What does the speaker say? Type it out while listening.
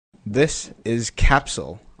This is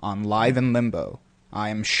Capsule on Live and Limbo. I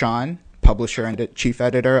am Sean, publisher and chief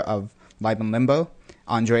editor of Live and Limbo.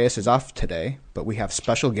 Andreas is off today, but we have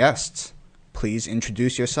special guests. Please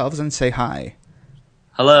introduce yourselves and say hi.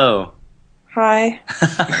 Hello. Hi.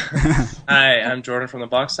 Hi, I'm Jordan from the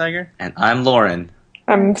Box Tiger. And I'm Lauren.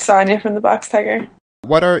 I'm Sonia from the Box Tiger.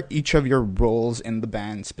 What are each of your roles in the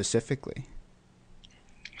band specifically?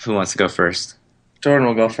 Who wants to go first? Jordan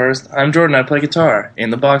will go first. I'm Jordan, I play guitar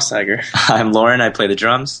in the Box Tiger. I'm Lauren, I play the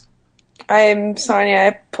drums. I'm Sonia,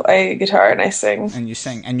 I play guitar and I sing. And you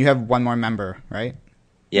sing. And you have one more member, right?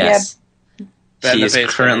 Yes. Ben, She the is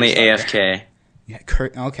bass currently player, AFK. Yeah,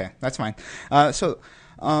 okay, that's fine.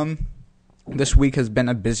 This week has been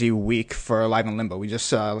a busy week for Live and Limbo. We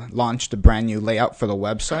just launched a brand new layout for the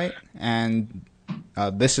website, and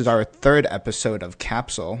this is our third episode of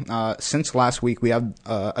Capsule. Since last week, we have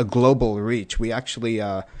a global reach. We actually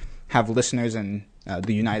have listeners in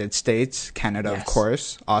the United States, Canada, of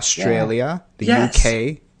course, Australia, the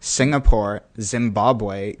UK, Singapore,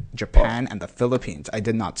 Zimbabwe, Japan, and the Philippines. I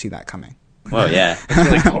did not see that coming. Whoa, yeah.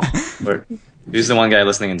 That's really cool. Who's the one guy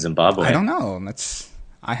listening in Zimbabwe? I don't know.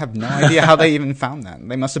 I have no idea how they even found that.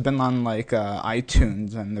 They must have been on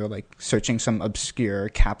iTunes and they're searching some obscure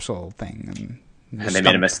capsule thing And they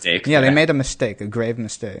made a mistake. Yeah, they made a mistake, a grave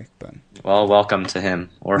mistake. But well, welcome to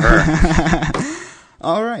him or her.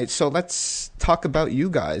 all right, so let's talk about you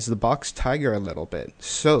guys, the Box Tiger, a little bit.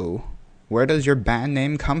 So, where does your band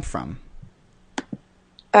name come from?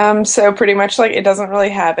 So pretty much it doesn't really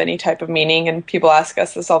have any type of meaning, and people ask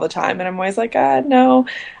us this all the time, and I'm always like, no.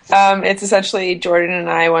 It's essentially Jordan and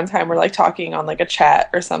I one time were talking on a chat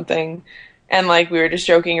or something, and we were just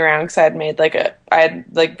joking around because I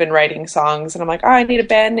had been writing songs, and I'm like, oh, I need a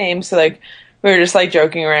band name, so we were just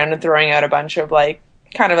joking around and throwing out a bunch of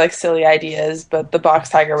kind of silly ideas, but the Box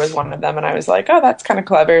Tiger was one of them, and I was like, oh, that's kind of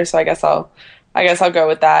clever, so I guess I'll go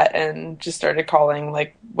with that, and just started calling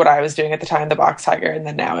what I was doing at the time the Box Tiger, and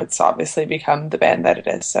then now it's obviously become the band that it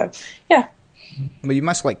is. So yeah. Well, you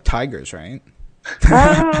must like tigers, right?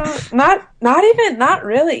 Not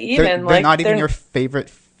really even. They're not even your favorite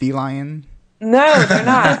feline. No, they're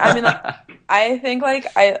not. I mean, I think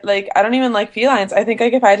I don't even like felines. I think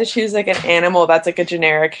if I had to choose an animal that's a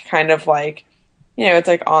generic kind of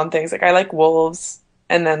it's on things. I like wolves,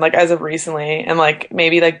 and then as of recently, and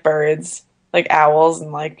maybe birds. Owls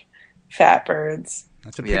and fat birds.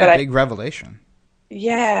 That's a big revelation.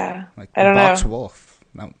 Yeah. I don't know. Wolf.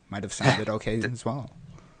 That might have sounded okay as well.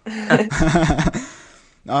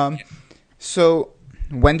 So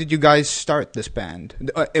when did you guys start this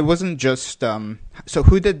band? It wasn't just so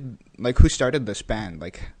who started this band?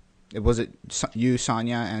 Was it you,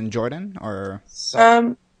 Sonia, and Jordan, or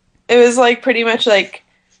it was pretty much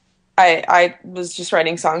I was just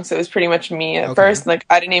writing songs, so it was pretty much me at first.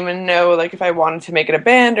 I didn't even know if I wanted to make it a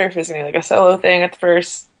band or if it was gonna be a solo thing at the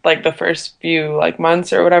first the first few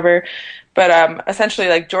months or whatever. But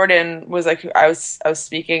essentially Jordan was I was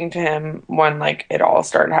speaking to him when it all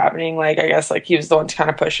started happening. I guess he was the one to kind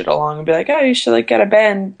of push it along and be like, oh, you should get a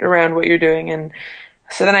band around what you're doing. And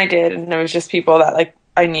so then I did, and it was just people that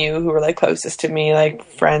I knew who were closest to me,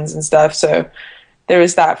 friends and stuff. So there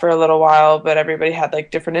was that for a little while, but everybody had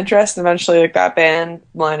different interests. And eventually that band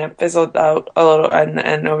lineup fizzled out a little,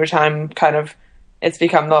 and over time kind of it's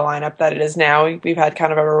become the lineup that it is now. We've had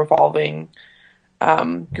kind of a revolving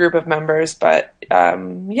group of members, but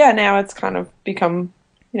now it's kind of become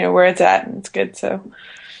where it's at, and it's good. So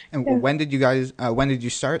when did you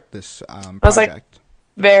start this project? I was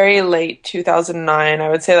very late 2009. I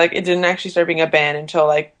would say it didn't actually start being a band until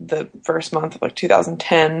the first month of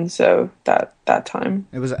 2010. So that time.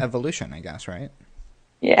 It was an evolution, I guess, right?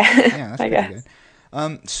 Yeah. Yeah, that's pretty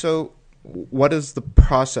good. So what is the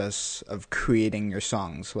process of creating your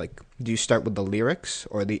songs? Do you start with the lyrics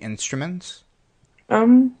or the instruments?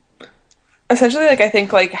 Essentially, I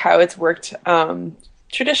think how it's worked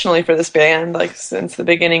traditionally for this band, since the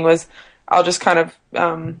beginning, was I'll just kind of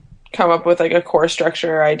come up with a core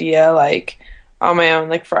structure idea on my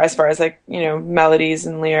own, for as far as melodies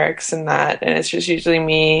and lyrics and that, and it's just usually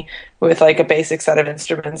me with a basic set of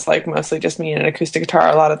instruments, mostly just me and an acoustic guitar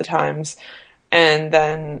a lot of the times, and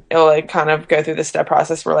then it'll kind of go through the step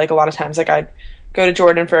process where a lot of times I'd go to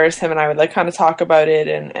Jordan first, him and I would kind of talk about it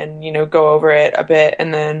and go over it a bit,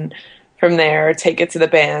 and then from there take it to the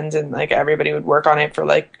band, and everybody would work on it for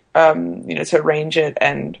to arrange it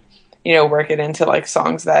and work it into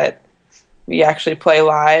songs that we actually play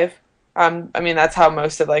live. I mean, that's how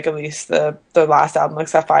most of at least the last album,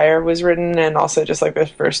 Sapphire, was written, and also just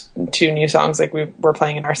the first two new songs we're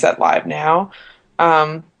playing in our set live now.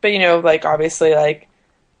 But obviously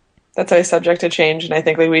that's always subject to change. And I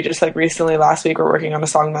think like we just like recently last week we're working on a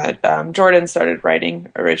song that Jordan started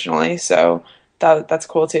writing originally, so that's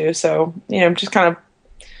cool too. So just kind of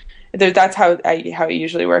that's how it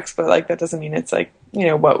usually works, but like that doesn't mean it's like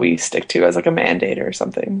what we stick to as like a mandate or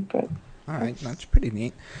something. But all right, that's pretty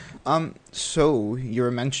neat. So you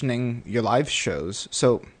were mentioning your live shows.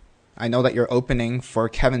 So I know that you're opening for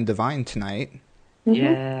Kevin Devine tonight. Mm-hmm.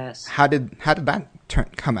 Yes. How did that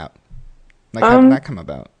come out? Like, how did that come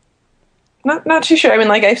about? Not too sure. I mean,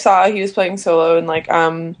 like I saw he was playing solo, and like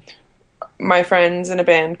my friends in a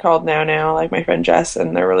band called Now, like my friend Jess,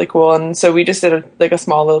 and they're really cool. And so we just did a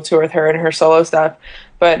small little tour with her and her solo stuff.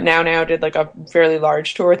 But Now did like a fairly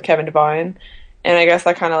large tour with Kevin Devine, and I guess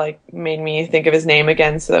that kind of like made me think of his name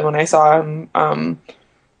again. So that when I saw him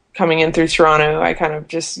coming in through Toronto, I kind of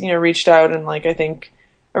just reached out, and like I think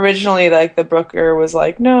originally like the booker was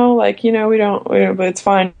like, no, like we don't, but it's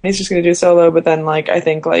fine. He's just gonna do solo. But then like I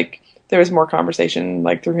think like there was more conversation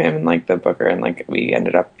like through him and like the booker, and like we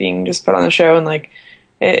ended up being just put on the show, and like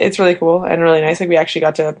it's really cool and really nice. Like we actually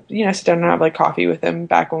got to sit down and have like coffee with him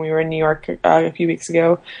back when we were in New York a few weeks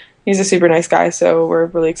ago. He's a super nice guy, so we're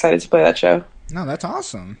really excited to play that show. No, that's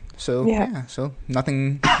awesome. So yeah, so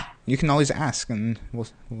nothing. You can always ask, and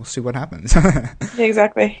we'll see what happens. Yeah,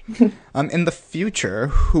 exactly. In the future,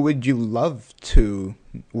 who would you love to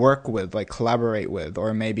work with, like collaborate with,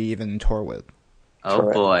 or maybe even tour with?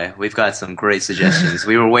 Oh boy, we've got some great suggestions.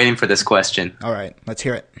 We were waiting for this question. All right, let's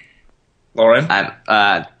hear it. Lauren?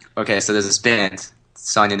 Okay, so there's this band.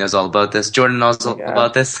 Sonia knows all about this. Jordan knows all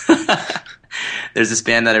about this. There's this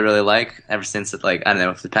band that I really like ever since, like, I don't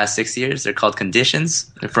know, for the past 6 years. They're called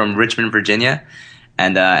Conditions. They're from Richmond, Virginia.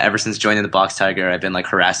 And ever since joining the Box Tiger, I've been like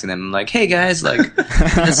harassing them. I'm like, hey guys, like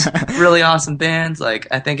this really awesome band. Like,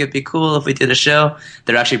 I think it'd be cool if we did a show.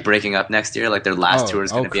 They're actually breaking up next year. Like their last tour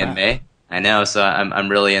is going to be in May. I know, so I'm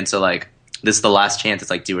really into like this is the last chance. It's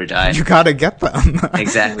like do or die. You gotta get them.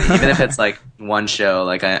 Exactly. Even if it's like one show,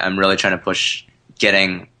 like I'm really trying to push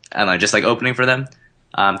getting. I don't know, just like opening for them.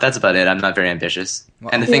 That's about it. I'm not very ambitious.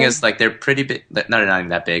 Well, and the thing is, like they're pretty big. No, they're not even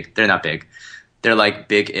that big. They're not big. They're like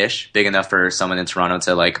big-ish, big enough for someone in Toronto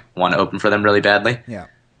to like want to open for them really badly. Yeah.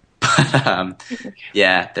 But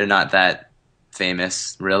yeah, they're not that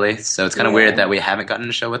famous really. So it's kind of weird that we haven't gotten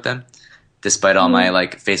a show with them, despite all my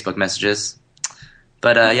like Facebook messages.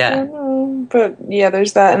 But yeah. But yeah,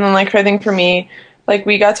 there's that, and then like I think for me, like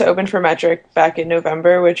we got to open for Metric back in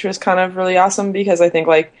November, which was kind of really awesome because I think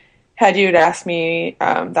like had you asked me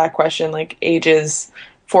that question like ages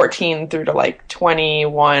 14 through to like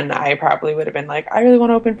 21, I probably would have been like, I really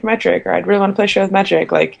want to open for Metric, or I'd really want to play a show with Metric.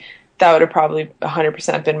 Like that would have probably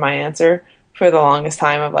 100% been my answer for the longest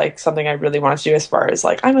time of like something I really wanted to do as far as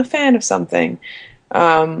like I'm a fan of something.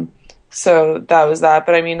 So that was that.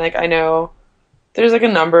 But I mean, like I know there's like a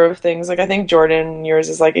number of things. Like I think Jordan, yours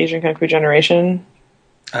is like Asian Kung Fu Generation.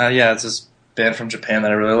 Yeah, it's this band from Japan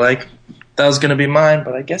that I really like. That was gonna be mine,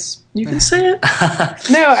 but I guess you can say it.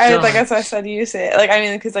 No, like that's why I said you say it. Like I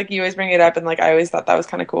mean, because like you always bring it up, and like I always thought that was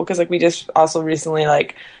kind of cool because like we just also recently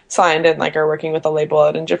like signed and like are working with a label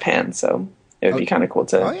out in Japan, so it would be kind of cool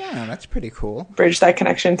to. Oh yeah, that's pretty cool. Bridge that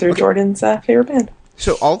connection through Jordan's favorite band.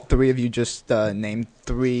 So all three of you just named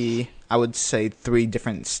three, I would say, three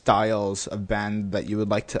different styles of band that you would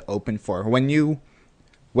like to open for.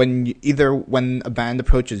 When a band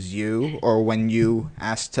approaches you or when you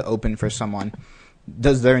ask to open for someone,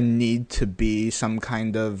 does there need to be some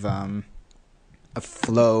kind of a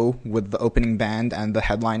flow with the opening band and the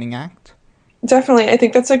headlining act? Definitely. I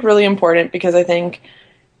think that's like really important because I think,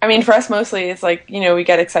 I mean, for us mostly it's like, we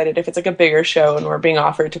get excited if it's like a bigger show and we're being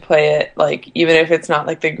offered to play it. Like, even if it's not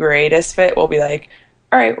like the greatest fit, we'll be like,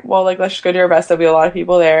 all right, well, like, let's just go do our best. There'll be a lot of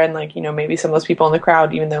people there. And like, maybe some of those people in the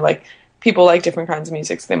crowd, even though like, people like different kinds of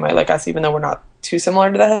music, so they might like us even though we're not too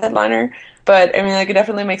similar to the headliner. But I mean, like it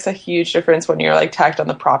definitely makes a huge difference when you're like tagged on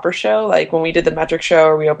the proper show. Like when we did the Metric show,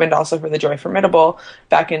 or we opened also for the Joy Formidable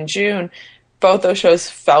back in June, both those shows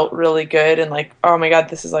felt really good and like, oh my god,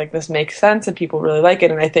 this makes sense and people really like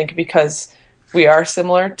it. And I think because we are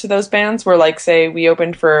similar to those bands, where like say we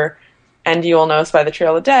opened for And You Will Know Us by the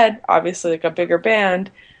Trail of Dead, obviously like a bigger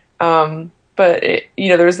band. But,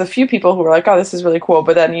 there was a few people who were like, oh, this is really cool.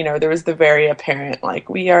 But then, there was the very apparent, like,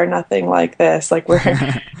 we are nothing like this. Like, we're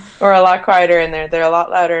a lot quieter and they're a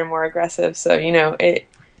lot louder and more aggressive. So, it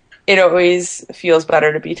always feels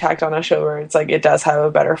better to be tacked on a show where it's like it does have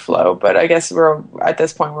a better flow. But I guess at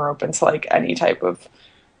this point, we're open to, like, any type of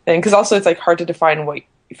thing. Because also it's, like, hard to define what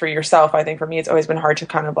for yourself. I think for me, it's always been hard to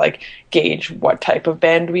kind of, like, gauge what type of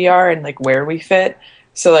band we are and, like, where we fit.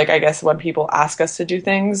 So, like, I guess when people ask us to do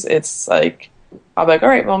things, it's, like, I'll be like, all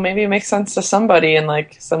right, well, maybe it makes sense to somebody, and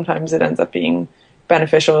like sometimes it ends up being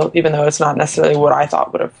beneficial, even though it's not necessarily what I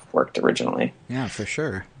thought would have worked originally. Yeah, for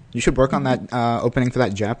sure. You should work on that opening for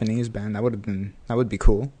that Japanese band. That would be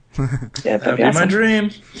cool. Yeah, That'd be my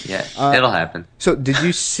dream. Yeah, it'll happen. So, did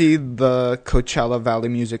you see the Coachella Valley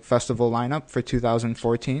Music Festival lineup for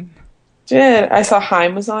 2014? I saw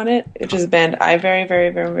Haim was on it, which is a band I very, very,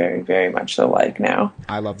 very, very, very much so like now.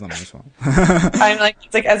 I love them as well. I'm like,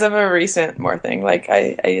 it's like as of a recent more thing. Like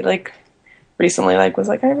I like recently like was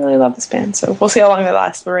like I really love this band. So we'll see how long they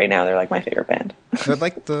last. But right now they're like my favorite band. They're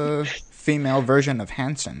like the female version of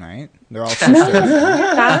Hanson, right? They're all sisters.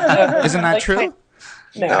 Isn't that true?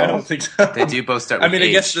 No, I don't think so. They do both start with I mean, I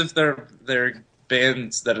H. guess if they're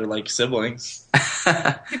bands that are like siblings.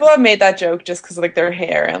 people have made that joke just because of like their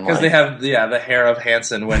hair and Because like, they have, the hair of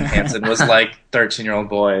Hanson when Hanson was like 13-year-old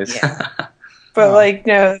boys. yeah. But like,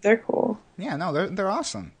 no, they're cool. Yeah, no, they're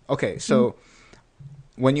awesome. Okay, so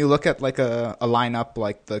when you look at like a lineup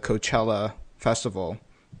like the Coachella Festival,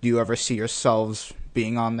 do you ever see yourselves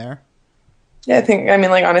being on there? Yeah, I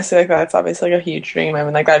mean, like, honestly, like, that's obviously like a huge dream. I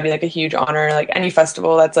mean, like, that'd be like a huge honor. Like, any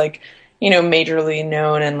festival that's like, you know, majorly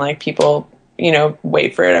known and like people, you know,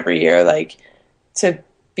 wait for it every year. Like, to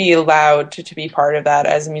be allowed to be part of that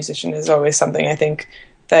as a musician is always something I think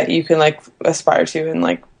that you can like aspire to and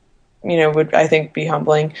like, you know, would I think be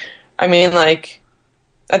humbling. I mean, like,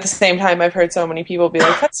 at the same time, I've heard so many people be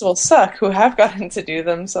like, festivals suck, who have gotten to do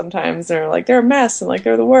them sometimes. They're like, they're a mess and like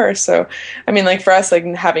they're the worst. So, I mean, like for us, like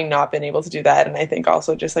having not been able to do that, and I think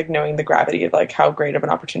also just like knowing the gravity of like how great of an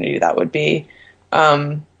opportunity that would be,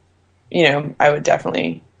 you know, I would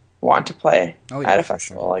definitely want to play at a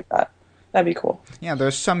festival like that. That'd be cool. Yeah,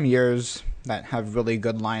 there's some years that have really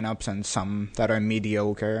good lineups and some that are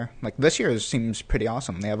mediocre. Like this year's seems pretty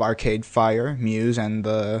awesome. They have Arcade Fire, Muse, and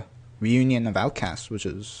the reunion of Outkast, which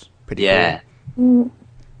is pretty cool.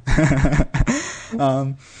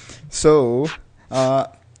 So,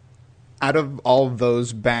 out of all of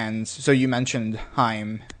those bands, so you mentioned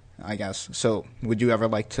Haim, I guess. So, would you ever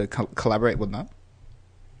like to collaborate with them?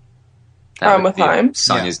 With Haim?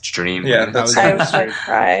 Sonia's dream. Yeah, that's I was gonna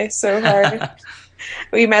cry so hard.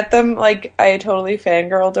 We met them, like, I totally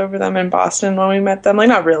fangirled over them in Boston when we met them. Like,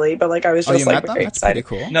 not really, but, like, I was just, you like, met them? very That's excited.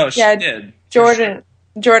 pretty cool. No, she did.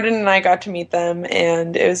 Jordan and I got to meet them,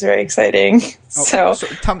 and it was very exciting. So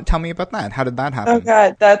tell me about that. How did that happen? oh,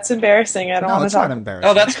 God, that's embarrassing. I don't want to it's talk. not embarrassing.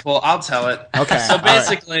 Oh, that's cool. I'll tell it. Okay. So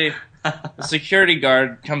basically, the security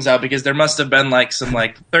guard comes out because there must have been like some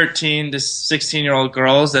like 13 to 16-year-old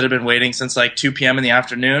girls that had been waiting since like 2 p.m. in the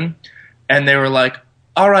afternoon, and they were like,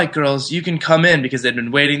 all right, girls, you can come in, because they'd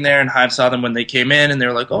been waiting there, and Haim saw them when they came in, and they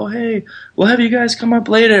were like, oh, hey, we'll have you guys come up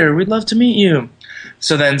later. We'd love to meet you.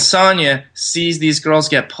 So then Sonia sees these girls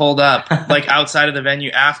get pulled up, like outside of the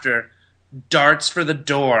venue after, darts for the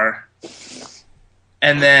door,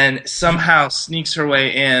 and then somehow sneaks her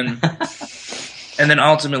way in. And then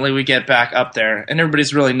ultimately we get back up there, and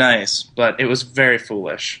everybody's really nice, but it was very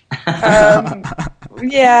foolish.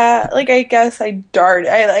 Yeah, like, I guess I darted.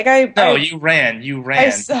 You ran. I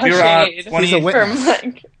saw You were shade 20 from,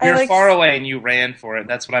 like, You're far away, and you ran for it.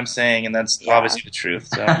 That's what I'm saying, and that's obviously the truth,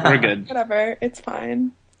 so we're good. Whatever, it's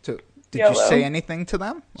fine. So, did you say anything to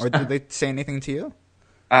them? Or did they say anything to you?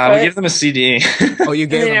 We gave them a CD. Oh, you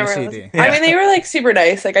gave them a CD. Yeah. I mean, they were, like, super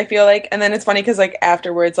nice, like, I feel like, and then it's funny because, like,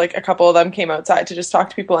 afterwards, like, a couple of them came outside to just talk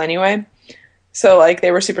to people anyway, so, like,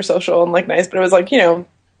 they were super social and, like, nice, but it was, like, you know,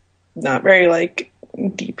 not very, like,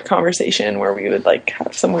 deep conversation where we would, like,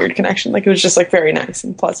 have some weird connection. Like, it was just, like, very nice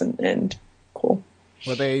and pleasant and cool.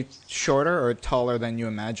 Were they shorter or taller than you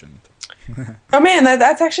imagined? Oh, man,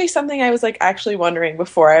 that's actually something I was, like, actually wondering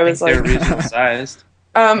before. I was, like... They're reasonable sized.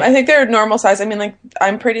 I think they're normal size. I mean, like,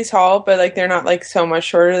 I'm pretty tall, but, like, they're not, like, so much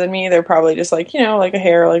shorter than me. They're probably just, like, you know, like, a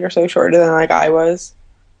hair, like, or so shorter than, like, I was.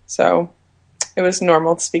 So, it was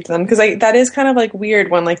normal to speak to them. Because, like, that is kind of, like, weird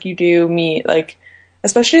when, like, you do meet, like,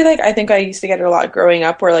 especially, like, I think I used to get it a lot growing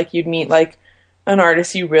up where, like, you'd meet, like, an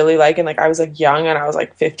artist you really like, and, like, I was, like, young, and I was,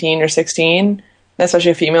 like, 15 or 16,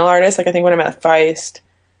 especially a female artist. Like, I think when I met Feist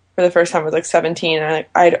for the first time I was, like, 17, and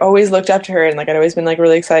I'd always looked up to her, and, like, I'd always been, like,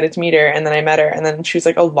 really excited to meet her, and then I met her, and then she was,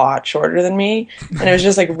 like, a lot shorter than me, and it was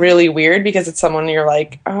just, like, really weird, because it's someone you're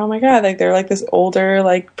like, oh my god, like, they're, like, this older,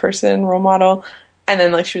 like, person, role model, and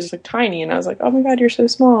then, like, she was, like, tiny, and I was like, oh my god, you're so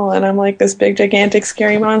small, and I'm, like, this big, gigantic,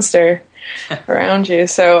 scary monster around you.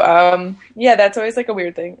 So, yeah, that's always, like, a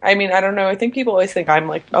weird thing. I mean, I don't know, I think people always think I'm,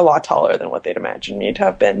 like, a lot taller than what they'd imagine me to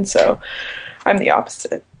have been, so I'm the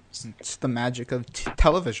opposite. It's the magic of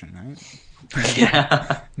television, right?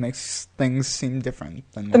 Yeah. Makes things seem different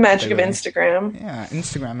than the magic of Instagram. Yeah,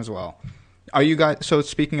 Instagram as well. Are you guys, so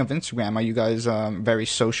speaking of Instagram, are you guys very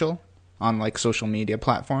social on like social media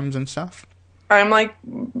platforms and stuff? I'm like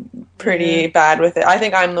pretty bad with it. I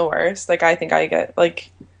think I'm the worst. Like I think I get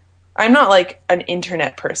like, I'm not like an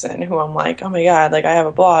internet person who I'm like, oh my God, like I have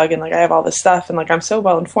a blog and like I have all this stuff and like I'm so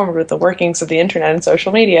well informed with the workings of the internet and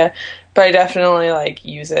social media, but I definitely like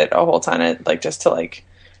use it a whole ton of like just to like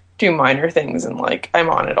do minor things and like I'm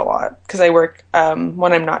on it a lot because I work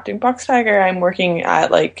when I'm not doing Box Tiger, I'm working at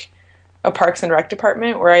like a Parks and Rec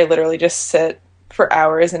department where I literally just sit for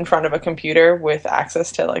hours in front of a computer with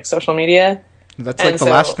access to like social media. That's like the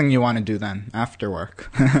last thing you want to do then after work.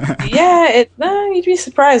 Yeah, you'd be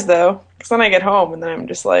surprised though, because then I get home and then I'm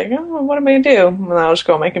just like, oh, what am I gonna do? And then I'll just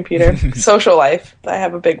go on my computer. Social life, I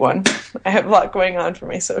have a big one. I have a lot going on for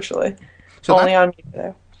me socially. So only on me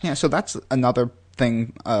though. Yeah, so that's another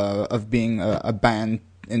thing of being a band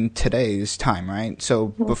in today's time, right? So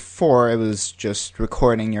before it was just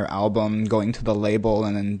recording your album, going to the label,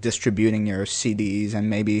 and then distributing your CDs, and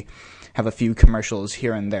maybe have a few commercials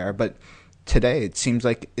here and there, but today it seems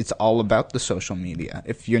like it's all about the social media.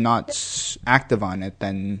 If you're not active on it,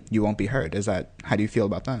 then you won't be heard. How do you feel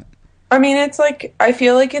about that? I mean, it's like, I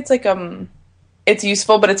feel like it's like it's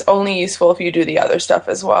useful, but it's only useful if you do the other stuff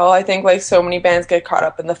as well. I think like so many bands get caught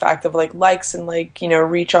up in the fact of like likes and like, you know,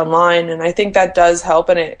 reach online, and I think that does help,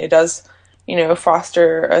 and it does, you know,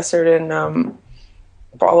 foster a certain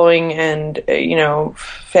following and you know,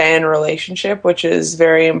 fan relationship, which is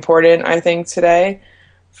very important I think today.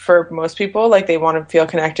 For most people, like they want to feel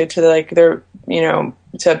connected to like their, you know,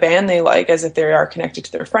 to a band they like as if they are connected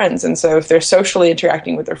to their friends. And so if they're socially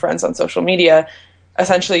interacting with their friends on social media,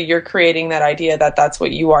 essentially you're creating that idea that that's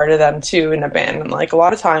what you are to them too in a band. And like a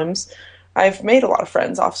lot of times I've made a lot of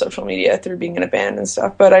friends off social media through being in a band and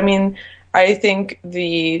stuff. But I mean, I think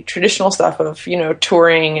the traditional stuff of, you know,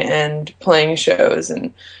 touring and playing shows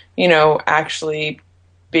and, you know, actually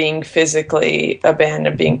being physically a band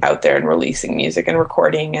and being out there and releasing music and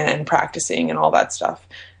recording and practicing and all that stuff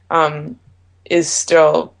is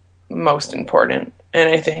still most important. And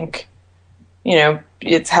I think, you know,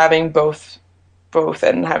 it's having both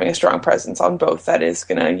and having a strong presence on both that is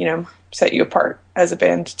going to, you know, set you apart as a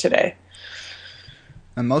band today.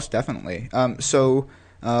 And most definitely. So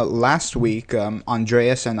last week,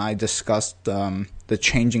 Andreas and I discussed the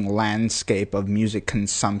changing landscape of music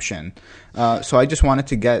consumption. So I just wanted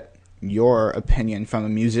to get your opinion from a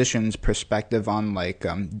musician's perspective on like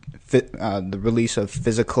the release of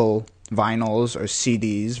physical vinyls or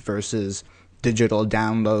CDs versus digital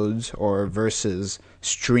downloads or versus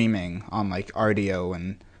streaming on like RDO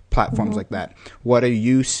and platforms like that. What are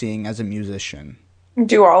you seeing as a musician?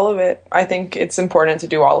 Do all of it. I think it's important to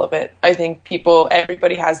do all of it. I think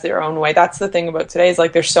everybody has their own way. That's the thing about today is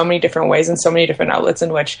like there's so many different ways and so many different outlets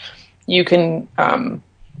in which you can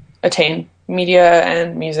attain media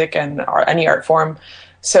and music and any art form.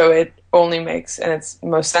 So it only makes and it's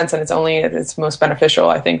most sense and it's most beneficial,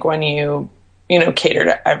 I think, when you know, cater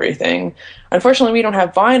to everything. Unfortunately, we don't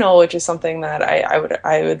have vinyl, which is something that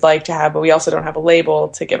I would like to have, but we also don't have a label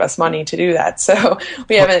to give us money to do that. So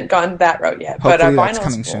we haven't gone that route yet. Hopefully but that's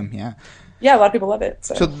coming cool. soon, yeah. Yeah, a lot of people love it.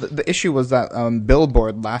 So the issue was that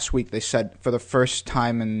Billboard last week, they said for the first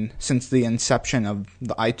time since the inception of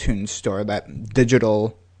the iTunes store that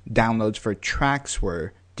digital downloads for tracks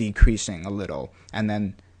were decreasing a little, and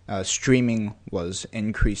then streaming was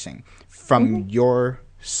increasing. From your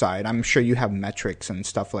side, I'm sure you have metrics and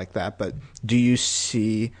stuff like that, but do you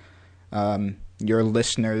see your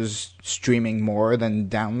listeners streaming more than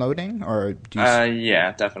downloading, or do you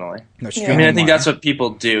yeah, definitely. No, I mean, I think that's what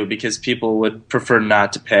people do because people would prefer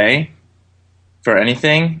not to pay for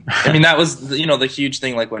anything. I mean, that was, you know, the huge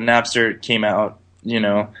thing, like when Napster came out, you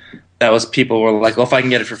know, that was people were like, well, if I can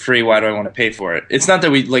get it for free, why do I want to pay for it? It's not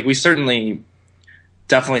that we certainly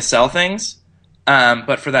definitely sell things.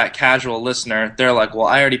 But for that casual listener, they're like, well,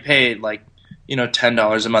 I already paid like, you know,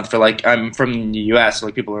 $10 a month for like, I'm from the US, so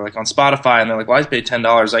like people are like on Spotify and they're like, well, I paid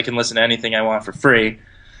 $10. I can listen to anything I want for free,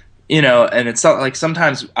 you know, and it's not like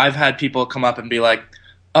sometimes I've had people come up and be like,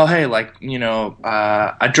 oh, hey, like, you know,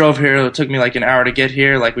 I drove here. It took me like an hour to get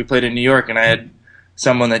here. Like we played in New York and I had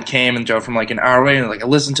someone that came and drove from like an hour away and like I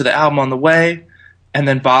listened to the album on the way. And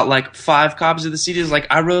then bought like 5 copies of the CDs. Like,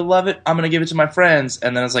 I really love it. I'm going to give it to my friends.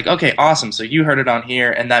 And then it's like, okay, awesome. So you heard it on here,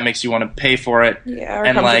 and that makes you want to pay for it. Yeah, or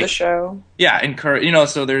and come like, to the show. Yeah, encourage. You know,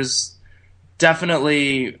 so there's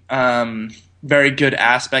definitely very good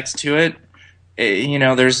aspects to it. You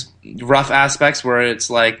know, there's rough aspects where it's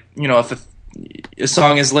like, you know, if a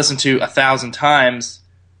song is listened to 1,000 times,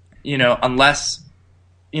 you know, unless,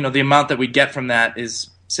 you know, the amount that we get from that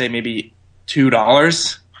is, say, maybe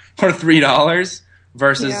 $2 or $3.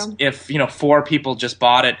 versus if 4 people just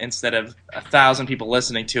bought it instead of 1,000 people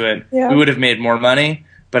listening to it, Yeah. we would have made more money.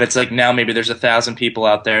 But it's like now maybe there's 1,000 people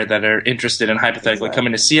out there that are interested in hypothetically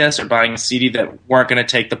coming to see us or buying a CD that weren't going to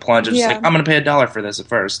take the plunge of just like, I'm going to pay $1 for this at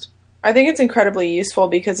first. I think it's incredibly useful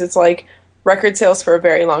because it's like record sales for a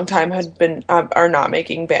very long time are not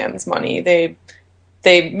making bands money.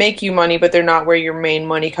 They make you money, but they're not where your main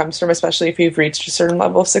money comes from, especially if you've reached a certain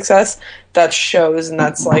level of success. That shows, and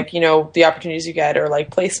that's like, the opportunities you get or like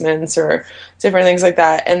placements or different things like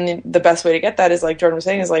that. And the best way to get that is, like Jordan was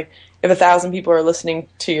saying, is like if 1,000 people are listening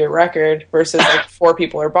to your record versus like 4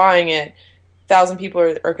 people are buying it, 1,000 people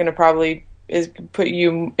are going to probably put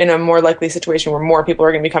you in a more likely situation where more people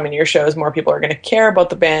are going to be coming to your shows, more people are going to care about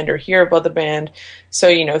the band or hear about the band. So,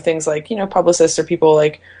 things like, publicists or people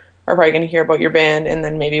like are probably going to hear about your band and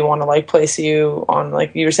then maybe want to like place you on,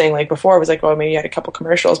 like you were saying, like before, it was like, oh, maybe you had a couple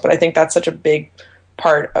commercials. But I think that's such a big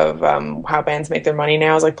part of how bands make their money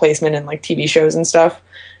now is like placement in like TV shows and stuff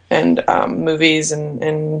and movies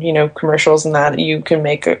and commercials, and that you can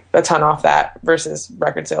make a ton off that versus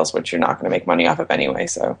record sales, which you're not going to make money off of anyway.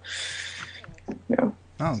 So,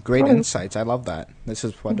 Oh, great insights. I love that. This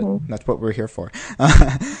is what that's what we're here for.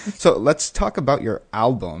 So let's talk about your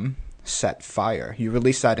album, Set Fire. You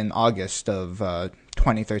released that in August of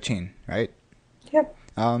 2013, right? Yep.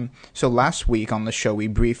 So last week on the show,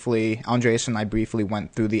 Andreas and I briefly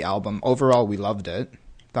went through the album. Overall, we loved it.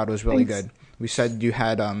 Thought it was really good. We said you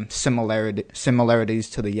had similarities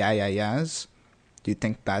to the Yeah Yeah Yeahs. Do you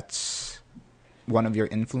think that's one of your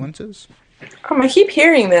influences? I keep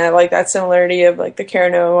hearing that, like that similarity of like the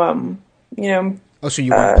Carano, Oh, so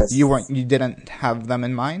you didn't have them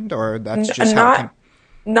in mind, or that's just how it came?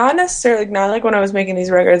 Not necessarily, not like when I was making these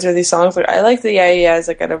records or these songs. Like I like the Yeah Yeah Yeahs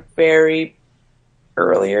like at a very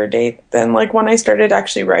earlier date than like when I started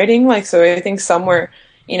actually writing. Like, so I think somewhere,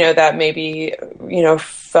 that maybe,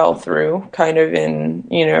 fell through kind of in,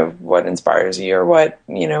 what inspires you or what,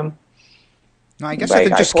 No, I guess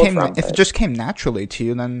if it just came naturally to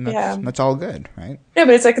you, then that's all good, right? Yeah,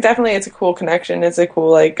 but it's like definitely it's a cool connection. It's a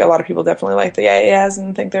cool, like a lot of people definitely like the Yeah Yeah Yeahs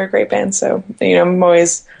and think they're a great band. So I'm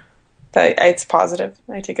always it's positive.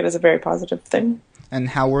 I take it as a very positive thing. And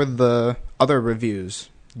how were the other reviews?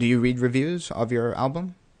 Do you read reviews of your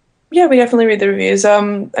album? Yeah, we definitely read the reviews.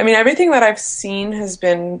 Everything that I've seen has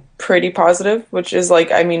been pretty positive, which is like,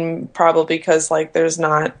 probably because like there's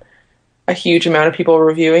not a huge amount of people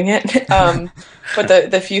reviewing it. But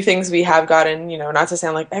the few things we have gotten, not to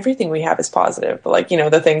sound like everything we have is positive, but like,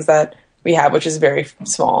 the things that we have, which is very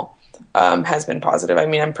small, has been positive.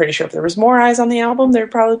 I'm pretty sure if there was more eyes on the album,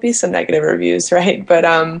 there'd probably be some negative reviews, right? But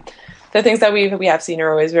the things that we have seen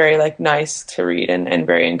are always very like nice to read and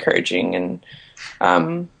very encouraging, and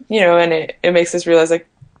and it makes us realize like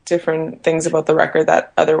different things about the record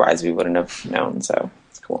that otherwise we wouldn't have known. So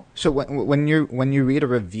it's cool. So when you read a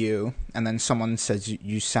review and then someone says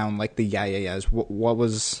you sound like the Yeah Yeah Yeahs, what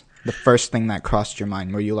was the first thing that crossed your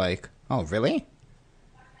mind? Were you like, oh, really?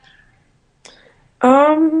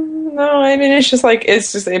 No, it's just like,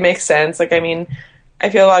 it makes sense. Like, I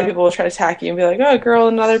feel a lot of people will try to attack you and be like, oh, girl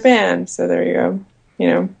in another band. So there you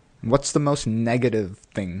go, What's the most negative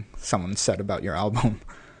thing someone said about your album?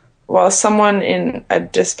 Well, someone in a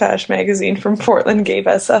Dispatch magazine from Portland gave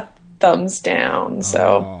us a thumbs down.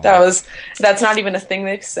 So that's not even a thing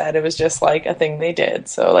they said. It was just like a thing they did.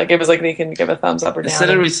 So like, it was like they can give a thumbs up or down. They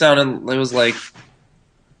said we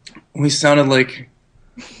sounded like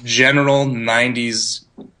general 90s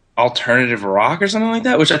alternative rock or something like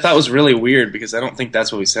that, which I thought was really weird because I don't think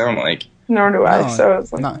that's what we sound like. Nor do I. No, so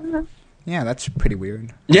it's like, yeah, that's pretty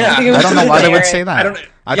weird. Yeah, I don't know why they would say that.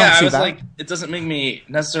 I was like, it doesn't make me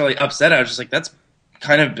necessarily upset. I was just like, that's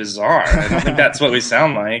kind of bizarre. I don't think that's what we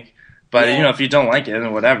sound like. But if you don't like it,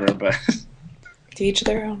 then whatever. But to each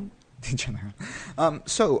their own.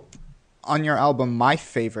 So on your album, my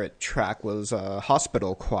favorite track was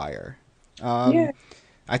Hospital Choir.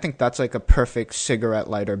 I think that's like a perfect cigarette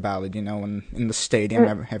lighter ballad, when in the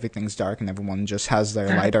stadium everything's dark and everyone just has their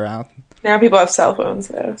lighter out. Now people have cell phones,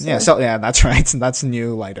 though. So. Yeah, that's right. That's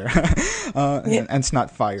new lighter. And it's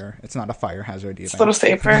not fire. It's not a fire hazard either. It's a little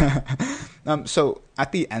safer. So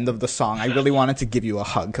at the end of the song, I really wanted to give you a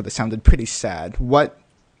hug because it sounded pretty sad.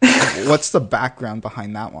 What's the background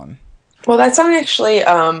behind that one? Well, that song actually,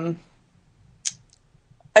 I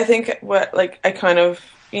think I kind of,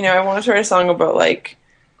 I wanted to write a song about like,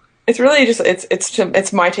 it's really just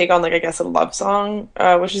it's my take on like I guess a love song,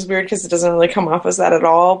 which is weird because it doesn't really come off as that at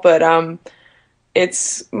all. But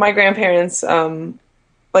it's my grandparents.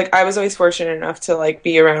 Like I was always fortunate enough to like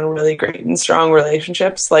be around really great and strong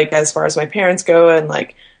relationships, like as far as my parents go and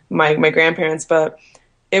like my grandparents. But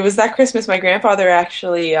it was that Christmas. My grandfather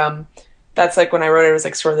actually, that's like when I wrote it, it was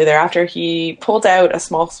like shortly thereafter, he pulled out a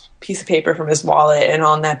small piece of paper from his wallet, and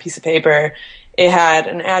on that piece of paper, it had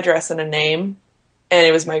an address and a name, and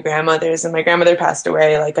it was my grandmother's, and my grandmother passed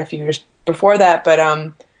away like a few years before that,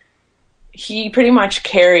 but he pretty much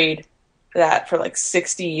carried that for like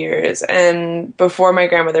 60 years. And before my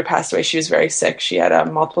grandmother passed away, she was very sick. She had a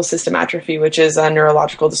multiple system atrophy, which is a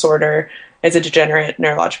neurological disorder. It's a degenerate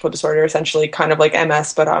neurological disorder, essentially kind of like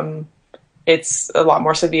MS, but it's a lot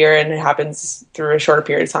more severe, and it happens through a shorter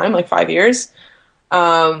period of time, like 5 years.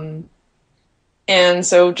 And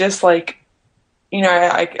so just like, you know,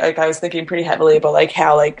 I was thinking pretty heavily about like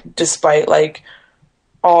how, like, despite like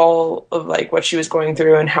all of like what she was going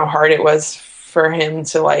through and how hard it was for him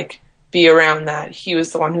to like be around that, he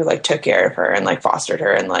was the one who like took care of her and like fostered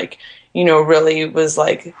her and like, you know, really was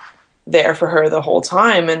like there for her the whole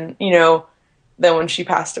time. And, you know, then when she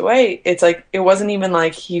passed away, it's like, it wasn't even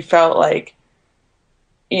like he felt like,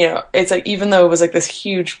 you know, it's like, even though it was like this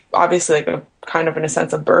huge, obviously like a kind of in a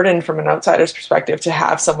sense of burden from an outsider's perspective to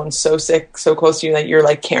have someone so sick, so close to you that you're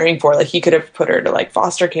like caring for, like he could have put her to like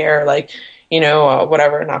foster care, like, you know,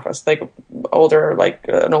 whatever, not like older, like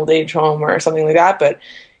an old age home or something like that. But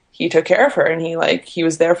he took care of her, and he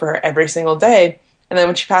was there for her every single day. And then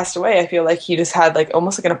when she passed away, I feel like he just had like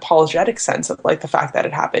almost like an apologetic sense of like the fact that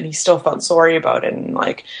it happened. He still felt sorry about it. And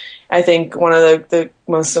like, I think one of the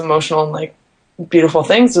most emotional and like beautiful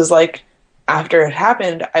things was like, after it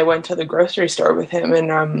happened, I went to the grocery store with him,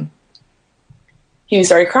 and he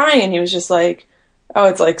started crying, and he was just like, oh,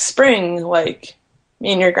 it's like spring. Like,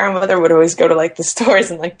 me and your grandmother would always go to like the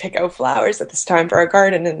stores and like pick out flowers at this time for our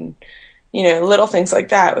garden. And, you know, little things like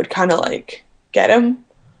that would kind of like get him.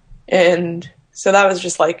 And so that was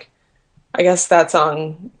just like, I guess that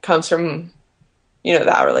song comes from, you know,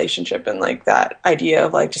 that relationship and like that idea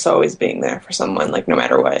of like just always being there for someone, like no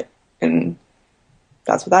matter what. And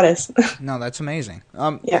that's what that is. No, that's amazing.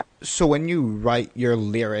 Yeah. So when you write your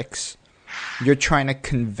lyrics, you're trying to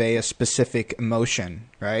convey a specific emotion,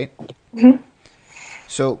 right? Mm-hmm.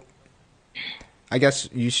 So I guess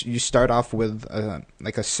you start off with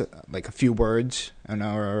like a few words, you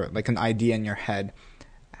know, or like an idea in your head.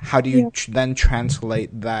 How do you then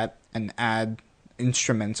translate that and add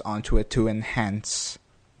instruments onto it to enhance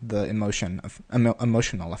the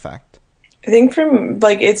emotional effect? I think from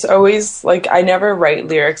like, it's always like, I never write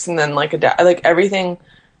lyrics and then like like everything.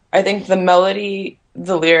 I think the melody,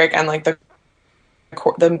 the lyric, and like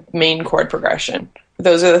the main chord progression,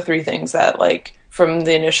 those are the three things that like from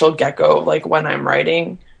the initial get-go, like when I'm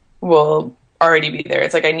writing, will already be there.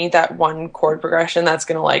 It's like I need that one chord progression that's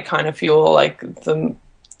gonna like kind of fuel like the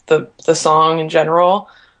song in general.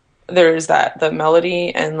 There's the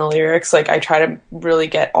melody and the lyrics. Like I try to really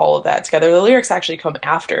get all of that together. The lyrics actually come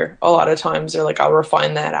after a lot of times, or like I'll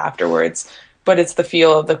refine that afterwards. But it's the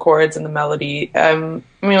feel of the chords and the melody. I mean,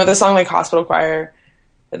 with a song like Hospital Choir,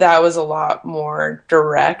 that was a lot more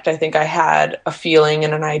direct. I think I had a feeling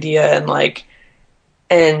and an idea,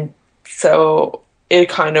 and so it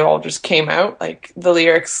kind of all just came out. Like the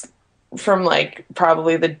lyrics from like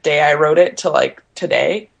probably the day I wrote it to like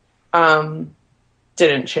today,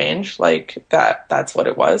 didn't change. Like that's what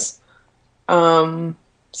it was.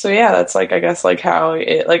 So yeah, that's like, I guess like how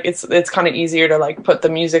it, like it's kind of easier to like put the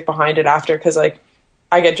music behind it after, because like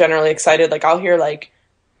I get generally excited. Like I'll hear like,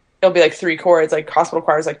 it'll be like 3 chords, like Hospital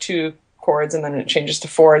Choir is like 2 chords, and then it changes to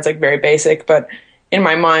 4. It's like very basic, but in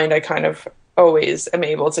my mind I kind of always am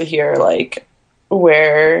able to hear like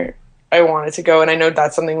where I want it to go. And I know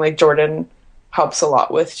that's something like Jordan helps a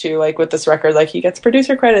lot with too, like with this record. Like he gets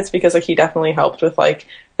producer credits because like he definitely helped with like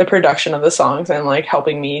the production of the songs and like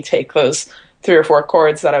helping me take those 3 or 4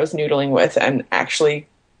 chords that I was noodling with and actually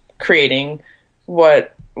creating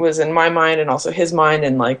what was in my mind and also his mind,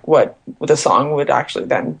 and like what the song would actually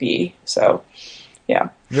then be. So yeah,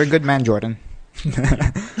 you're a good man, Jordan.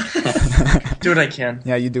 Do what I can.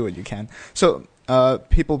 Yeah, you do what you can. So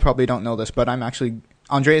people probably don't know this, but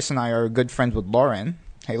Andreas and I are good friends with Lauren.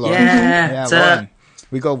 Hey, Lauren. Yeah, Lauren.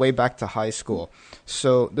 We go way back to high school.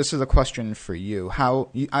 So this is a question for you.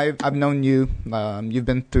 I've known you. You've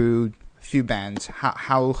been through a few bands.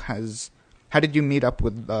 How did you meet up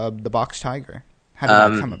with the Box Tiger? How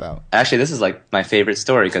did that come about? Actually, this is like my favorite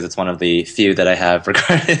story because it's one of the few that I have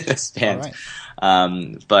regarding this band.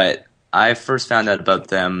 Right. But I first found out about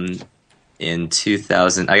them in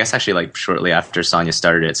 2000. I guess actually like shortly after Sonia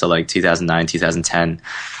started it. So like 2009, 2010.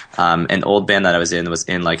 An old band that I was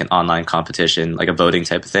in like an online competition, like a voting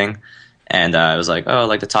type of thing. And I was like, oh,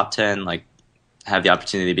 like the top 10, like have the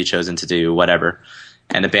opportunity to be chosen to do whatever.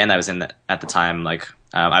 And the band I was in at the time, like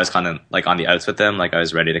I was kind of like on the outs with them. Like I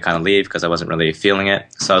was ready to kind of leave because I wasn't really feeling it.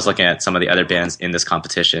 So I was looking at some of the other bands in this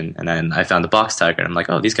competition, and then I found the Box Tiger, and I'm like,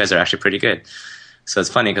 oh, these guys are actually pretty good. So it's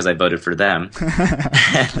funny because I voted for them,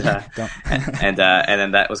 and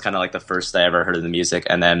then that was kind of like the first I ever heard of the music.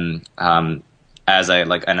 And then as I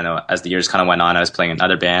don't know, as the years kind of went on, I was playing in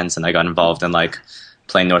other bands, and I got involved in like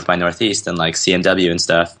playing North by Northeast and like CMW and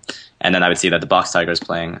stuff. And then I would see that the Box Tiger was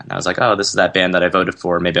playing, and I was like, oh, this is that band that I voted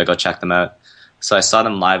for. Maybe I'll go check them out. So I saw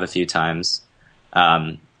them live a few times,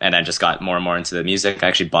 and then just got more and more into the music. I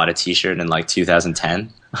actually bought a T-shirt in like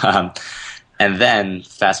 2010. And then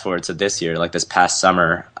fast forward to this year, like this past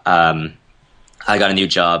summer, I got a new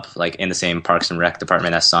job like in the same Parks and Rec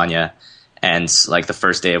department as Sonia. And like the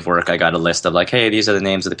first day of work, I got a list of like, hey, these are the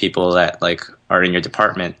names of the people that like are in your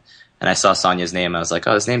department. And I saw Sonia's name. I was like,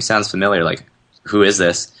 oh, this name sounds familiar. Like, who is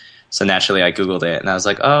this? So naturally I Googled it, and I was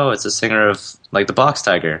like, oh, it's a singer of like the Box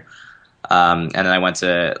Tiger. And then I went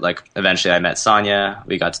to like, eventually I met Sonia.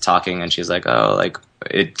 We got to talking, and she's like, oh, like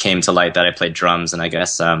it came to light that I played drums, and I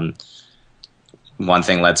guess one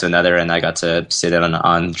thing led to another, and I got to sit in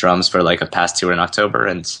on drums for like a past tour in October,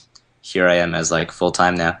 and here I am as like full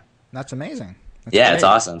time now. That's amazing. That's yeah, great. It's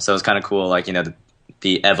awesome. So it's kind of cool, like, you know,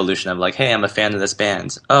 the evolution of like, hey, I'm a fan of this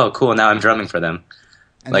band. Oh, cool. Now I'm drumming for them.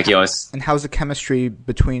 And like you always. And how's the chemistry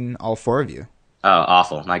between all four of you? Oh,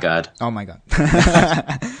 awful! My God. Oh my God.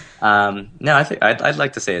 No, I think I'd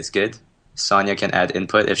like to say it's good. Sonia can add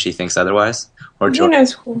input if she thinks otherwise. Or You Jordan. know,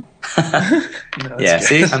 it's cool. Yeah,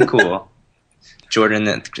 see, I'm cool.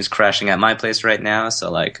 Jordan is crashing at my place right now,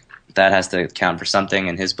 so like that has to count for something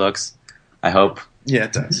in his books. I hope. Yeah,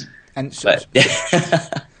 it does. And so,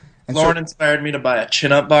 But Lauren inspired me to buy a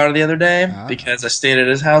chin-up bar the other day because I stayed at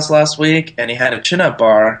his house last week, and he had a chin-up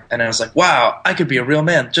bar, and I was like, wow, I could be a real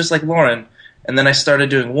man, just like Lauren. And then I started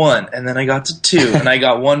doing one, and then I got to two, and I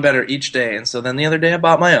got one better each day. And so then the other day I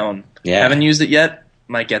bought my own. Yeah. Haven't used it yet.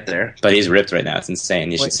 Might get there. But he's ripped right now. It's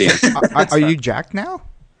insane. You should see him. are you jacked now?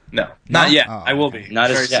 No, not yet. Oh, I will be. Not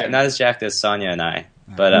Very as soon. not as jacked as Sonia and I,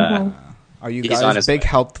 but Are you He's on guys his big way.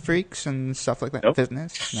 health freaks and stuff like that? Nope.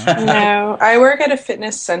 Fitness? No? No, I work at a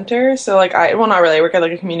fitness center, so like not really. I work at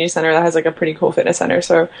like a community center that has like a pretty cool fitness center,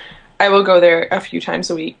 so I will go there a few times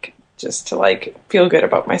a week just to like feel good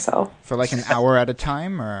about myself. For like an hour at a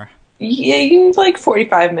time, or Yeah, you can like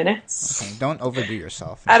 45 minutes. okay, don't overdo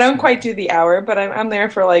yourself. I don't quite do the hour, but I'm there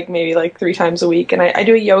for like maybe like 3 times a week, and I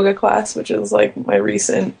do a yoga class, which is like my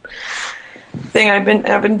recent thing I've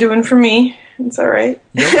been doing for me. It's all right.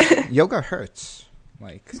 Yoga hurts.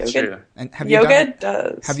 Like, it's true. and have Yoga you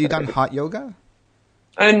does. have you done hot yoga?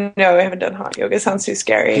 No, I haven't done hot yoga. It sounds too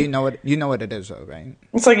scary. Do you know what it is though, right?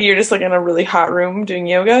 It's like you're just like in a really hot room doing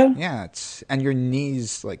yoga. Yeah, and your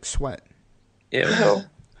knees like sweat, Ew. No.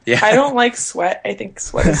 Yeah. I don't like sweat. I think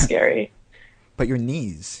sweat is scary. but your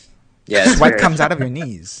knees, Yeah, it's sweat weird. comes out of your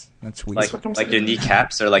knees. That's weird. like your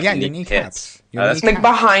kneecaps or like Yeah, your your kneecaps. kneecaps. Your Oh, that's kneecap.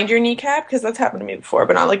 Like behind your kneecap, because that's happened to me before,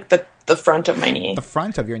 but not like the front of my knee. the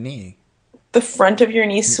front of your knee. The front of your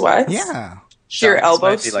knee sweats. Yeah, Your This elbow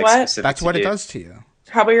might be, like, sweat. specific that's to what it you. does to you.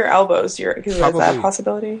 How about your elbows? Is that Probably. a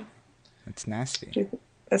possibility? It's nasty.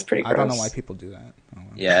 That's pretty gross. I don't know why people do that. Oh, well.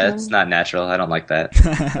 Yeah, it's not natural. I don't like that.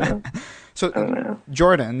 So, I don't know.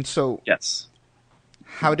 Jordan, so Yes.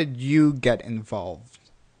 how did you get involved?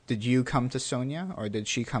 Did you come to Sonia, or did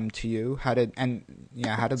she come to you? How did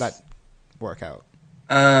that work out?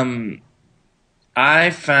 I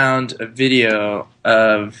found a video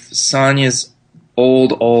of Sonia's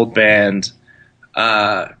old band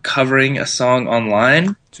covering a song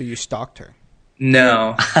online. So you stalked her.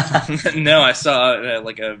 No, no, I saw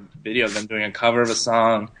like a video of them doing a cover of a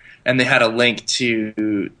song, and they had a link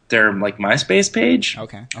to their like MySpace page.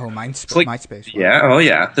 Okay. Oh, Click- MySpace. Yeah, oh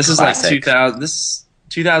yeah. This is like Classic. 2000. This is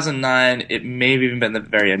 2009. It may have even been the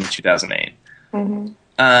very end of 2008.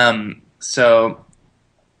 So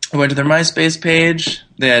I went to their MySpace page.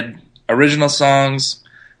 They had original songs,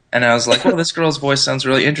 and I was like, "Oh, this girl's voice sounds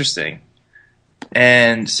really interesting."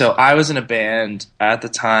 And so I was in a band at the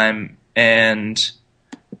time, and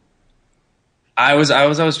I was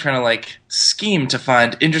always trying to like scheme to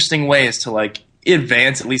find interesting ways to like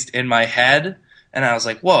advance, at least in my head. And I was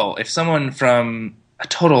like, "Whoa! If someone from a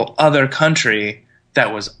total other country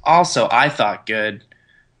that was also, I thought, good,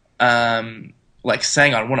 like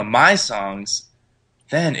sang on one of my songs,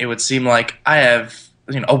 then it would seem like I have,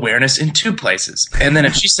 awareness in 2 places. And then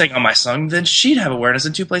if she sang on my song, then she'd have awareness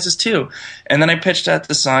in 2 places too." And then I pitched that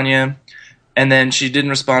to Sonia, and then she didn't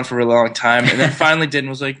respond for a really long time, and then finally did and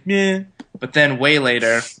was like, "Meh." But then way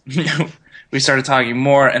later, we started talking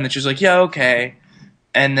more, and then she was like, "Yeah, okay."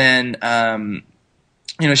 And then,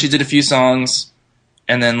 she did a few songs,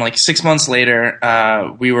 And then like 6 months later,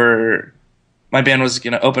 my band was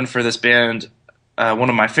going to open for this band, one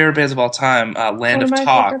of my favorite bands of all time, Land of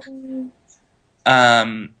Talk.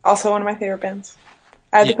 Also one of my favorite bands.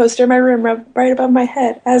 I have the poster in my room right above my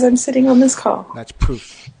head as I'm sitting on this call. That's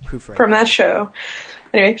proof right from that show.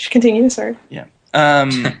 Anyway, continue. Sorry. Yeah.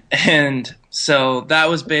 And so that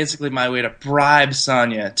was basically my way to bribe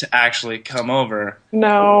Sonia to actually come over.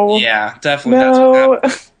 No. Yeah, definitely. No. That's what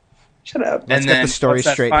happened. Shut up. Let's get the story once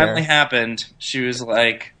that straight finally there. happened, she was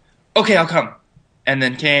like, "Okay, I'll come," and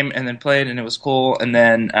then came and then played, and it was cool. And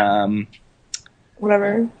then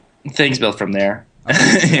Whatever. Things built from there.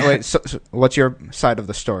 Okay. Wait, so what's your side of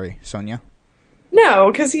the story, Sonia?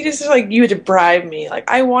 No, because he just like, you had to bribe me. Like,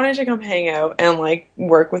 I wanted to come hang out and like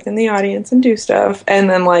work within the audience and do stuff, and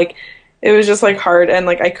then like it was just like hard, and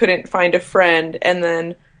like I couldn't find a friend, and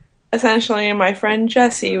then essentially my friend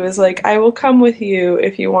Jessie was like, I will come with you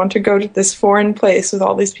if you want to go to this foreign place with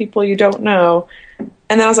all these people you don't know. And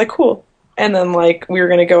then I was like, cool. And then like we were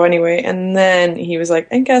gonna go anyway, and then he was like,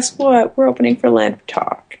 and guess what? We're opening for Land of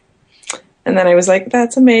Talk. And then I was like,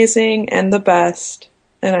 that's amazing and the best.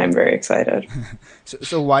 And I'm very excited.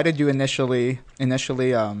 So why did you initially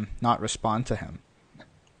not respond to him?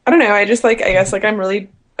 I don't know. I just like, I guess like I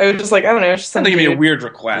was just like, I don't know. It's just I think it'd be a weird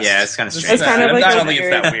request. Yeah, it's kind of strange. It's kind of like I a don't think it's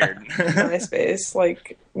that weird weird. MySpace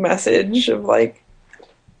like message of like,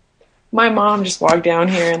 my mom just walked down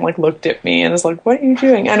here and like looked at me and was like, what are you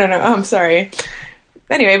doing? I don't know. I'm sorry.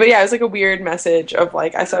 Anyway, but yeah, it was like a weird message of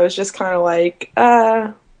like, I was just kind of like,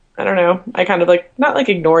 I don't know. I kind of like, not like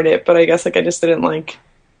ignored it, but I guess like I just didn't like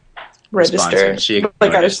register.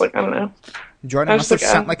 Like I just like, I don't know. Jordan must have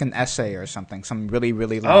like, sent like an essay or something, some really,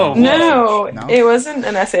 really long no, message. it wasn't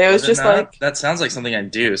an essay. It was just like, that sounds like something I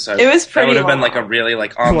do. So it was pretty. That would have been long. like a really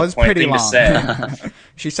like on the point thing to say.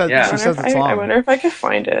 She said, Yeah. she says it's long. I wonder if I could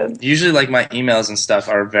find it. Usually, like my emails and stuff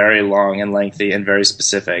are very long and lengthy and very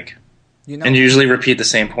specific, You know, and usually repeat the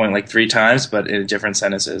same point like 3 times, but in different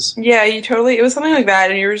sentences. Yeah, it was something like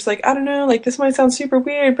that, and you were just like, I don't know, like this might sound super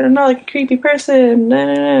weird, but I'm not like a creepy person.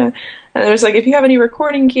 Nah. And it was like, if you have any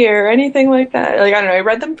recording gear or anything like that, like I don't know, I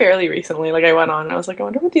read them fairly recently. Like I went on and I was like, I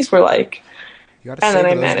wonder what these were like. you gotta and save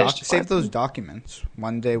then I those managed to save find those them. documents.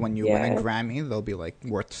 One day when you win a Grammy, they'll be like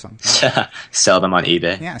worth something. Sell them on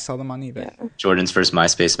eBay. Yeah, sell them on eBay. Yeah. Jordan's first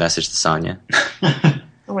MySpace message to Sonia.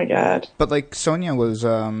 Oh my god. But like Sonia was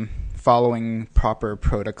following proper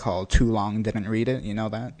protocol. Too long, didn't read it. You know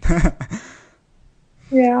that.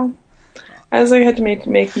 Yeah. I was like, I had to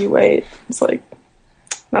make you wait. It's like,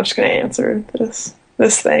 I'm not just gonna answer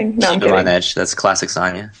this thing. No, I'm Keep them on kidding. edge. That's classic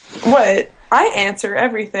Sonia. What? I answer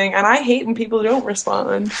everything, and I hate when people don't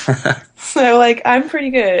respond. So like, I'm pretty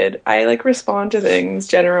good. I like respond to things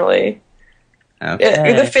generally.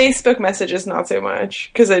 Okay. The Facebook messages not so much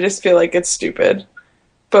because I just feel like it's stupid.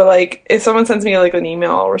 But like, if someone sends me like an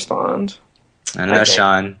email, I'll respond. I don't know, Okay.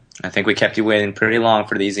 Sean. I think we kept you waiting pretty long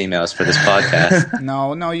for these emails for this podcast.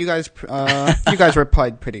 No, you guys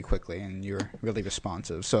replied pretty quickly, and you were really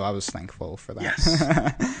responsive. So I was thankful for that. Yes.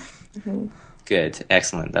 Good.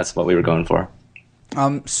 Excellent. That's what we were going for.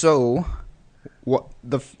 So, what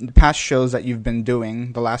the past shows that you've been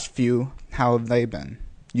doing, the last few, how have they been?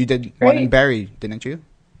 You did one in Great. Barrie, didn't you?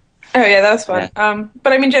 Oh yeah, that was fun.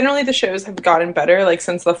 But I mean, generally the shows have gotten better. Like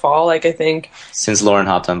since the fall, like I think Since Lauren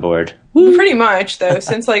hopped on board. pretty much though.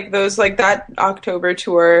 Since like those like that October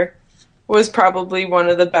tour was probably one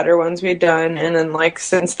of the better ones we had done, and then like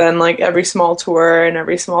since then, like every small tour and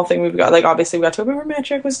every small thing we've got, like obviously we got to open for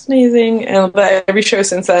Metric, was amazing, and but every show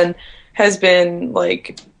since then has been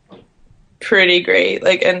like pretty great,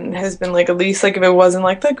 like, and has been like, at least like if it wasn't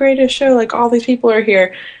like the greatest show, like all these people are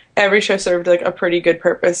here, every show served like a pretty good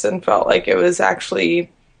purpose and felt like it was actually,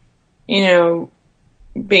 you know,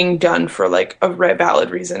 being done for like a valid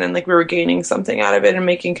reason, and like we were gaining something out of it and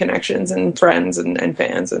making connections and friends and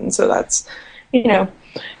fans, and so that's, you know,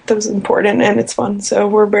 that was important and it's fun, so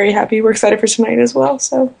we're very happy. We're excited for tonight as well.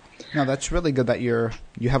 So No, that's really good that you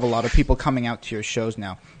have a lot of people coming out to your shows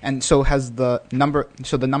now. And so has the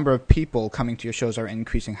number of people coming to your shows are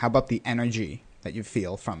increasing. How about the energy that you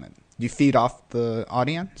feel from it? Do you feed off the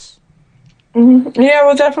audience? Mm-hmm. Yeah,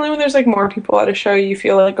 well, definitely when there's like more people at a show, you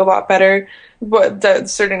feel like a lot better. But that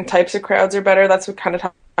certain types of crowds are better. That's what kind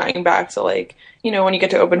of tying back to like, you know, when you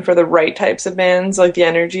get to open for the right types of bands, like the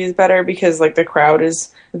energy is better because like the crowd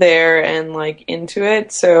is there and like into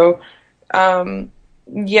it. So,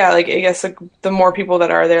 yeah, like I guess like the more people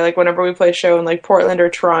that are there, like whenever we play a show in like Portland or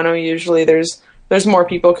Toronto, usually there's more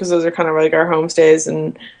people because those are kind of like our homestays,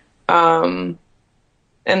 and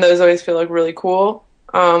those always feel like really cool.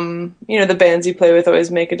 You know, the bands you play with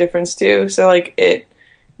always make a difference too. So like it,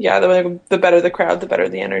 yeah, the better the crowd, the better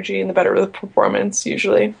the energy, and the better the performance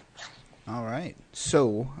usually. All right.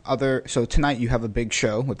 So tonight you have a big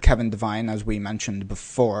show with Kevin Devine, as we mentioned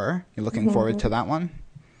before. You're looking forward to that one?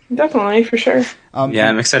 Definitely, for sure. Yeah,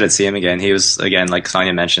 I'm excited to see him again. He was, again, like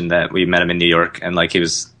Sonia mentioned, that we met him in New York, and like he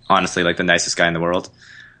was honestly like the nicest guy in the world.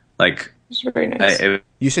 Like, It's very nice.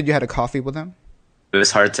 You said you had a coffee with him? It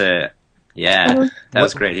was hard to, that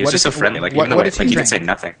was great. He was just so friendly. Like, even though he could say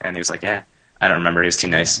nothing, and he was like, yeah. I don't remember. He was too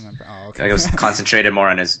nice. Oh, okay. Like, it was concentrated more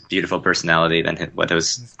on his beautiful personality than what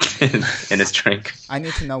was in his drink. I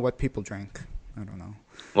need to know what people drink. I don't know.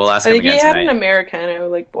 We'll ask I him think again he had tonight. an Americano,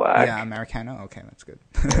 like black. Yeah, Americano. Okay, that's good.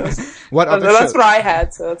 What other That's shows? what I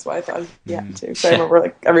had, so that's why I thought he had to. So I remember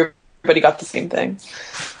like everybody got the same thing.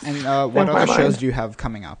 And what other shows do you have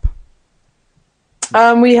coming up?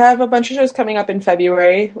 We have a bunch of shows coming up in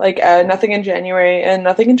February, like nothing in January and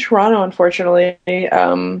nothing in Toronto, unfortunately.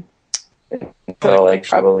 Until like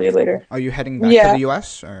probably later. Are you heading back to the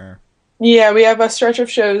US or? Yeah, we have a stretch of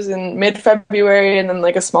shows in mid-February and then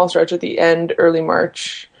like a small stretch at the end, early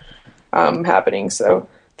March, happening. So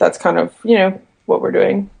that's kind of what we're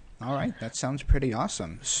doing. All right, that sounds pretty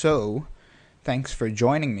awesome. So, thanks for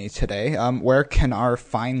joining me today. Where can our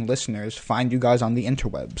fine listeners find you guys on the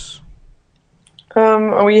interwebs?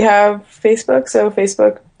 We have Facebook, so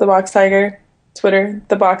Facebook, The Box Tiger, Twitter,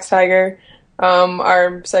 The Box Tiger.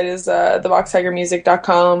 Our site is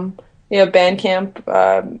theboxtigermusic.com. We have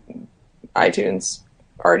Bandcamp, iTunes,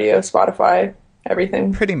 RDO, Spotify,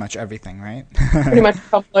 everything. Pretty much everything, right? Pretty much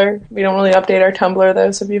Tumblr. We don't really update our Tumblr,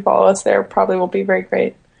 though, so if you follow us there, probably won't be very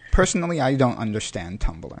great. Personally, I don't understand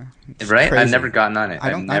Tumblr. It's right? crazy. I've never gotten on it. I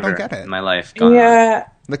don't get it. In my life gone on.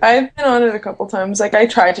 I've been on it a couple times. Like, I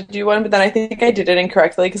tried to do one, but then I think I did it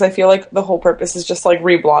incorrectly because I feel like the whole purpose is just, like,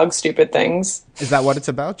 reblog stupid things. Is that what it's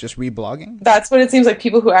about? Just reblogging? That's what it seems like.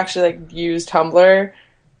 People who actually, like, use Tumblr,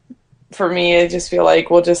 for me, I just feel like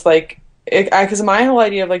we'll just, like... Because my whole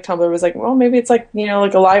idea of, like, Tumblr was, like, well, maybe it's, like,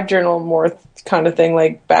 like a live journal more kind of thing,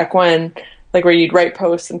 like, back when... Like, where you'd write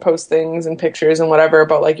posts and post things and pictures and whatever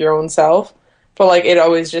about, like, your own self. But, like, it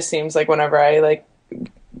always just seems like whenever I, like,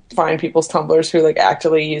 find people's Tumblrs who, like,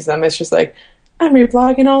 actively use them, it's just like, I'm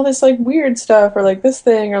reblogging all this, like, weird stuff or, like, this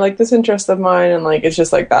thing or, like, this interest of mine. And, like, it's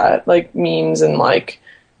just like that. Like, memes and, like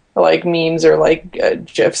memes or, like,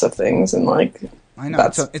 GIFs of things. And, like... I know.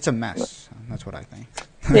 It's a mess. That's what I think.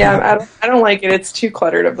 Yeah, I don't like it. It's too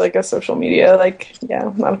cluttered of, like, a social media. Like, yeah,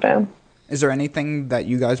 I'm not a fan. Is there anything that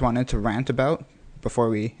you guys wanted to rant about before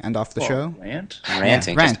we end off the show?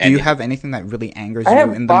 Ranting. Rant. Do you have anything that really angers you? I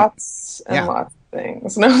have lots and lots of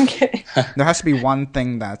things. No, I'm kidding. There has to be one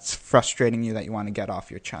thing that's frustrating you that you want to get off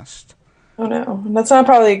your chest. Oh no, that's not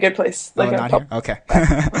probably a good place. Like, not here? Okay.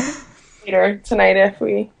 Later tonight,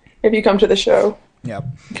 if you come to the show, yep,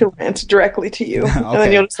 I can rant directly to you, okay. And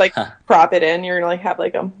then you'll just like crop it in. You're gonna like have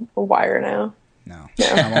like a wire now. No,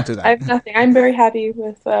 I won't do that. I have nothing. I'm very happy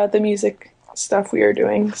with the music stuff we are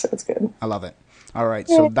doing, so it's good. I love it. All right,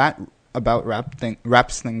 so that about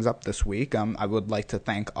wraps things up this week. I would like to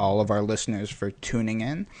thank all of our listeners for tuning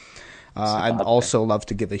in. I'd also love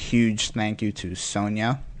to give a huge thank you to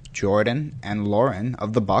Sonia, Jordan, and Lauren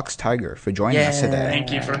of the Box Tiger for joining us today.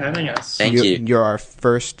 Thank you for having us. Thank you. You're our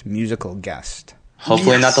first musical guest.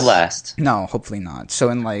 Hopefully not the last. No, hopefully not. So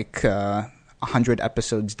in like 100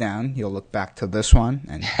 episodes down, you'll look back to this one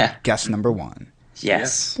and guess number one.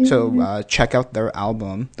 Yes. So check out their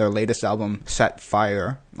latest album, Set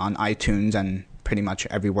Fire, on iTunes and pretty much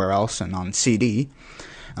everywhere else and on CD.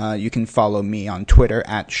 You can follow me on Twitter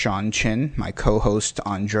at Sean Chin, my co-host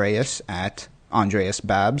Andreas at Andreas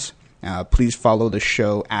Babs. Please follow the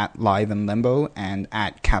show at Live in Limbo and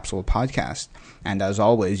at Capsule Podcast. And as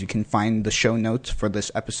always, you can find the show notes for this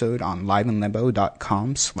episode on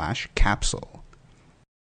liveinlimbo.com/capsule.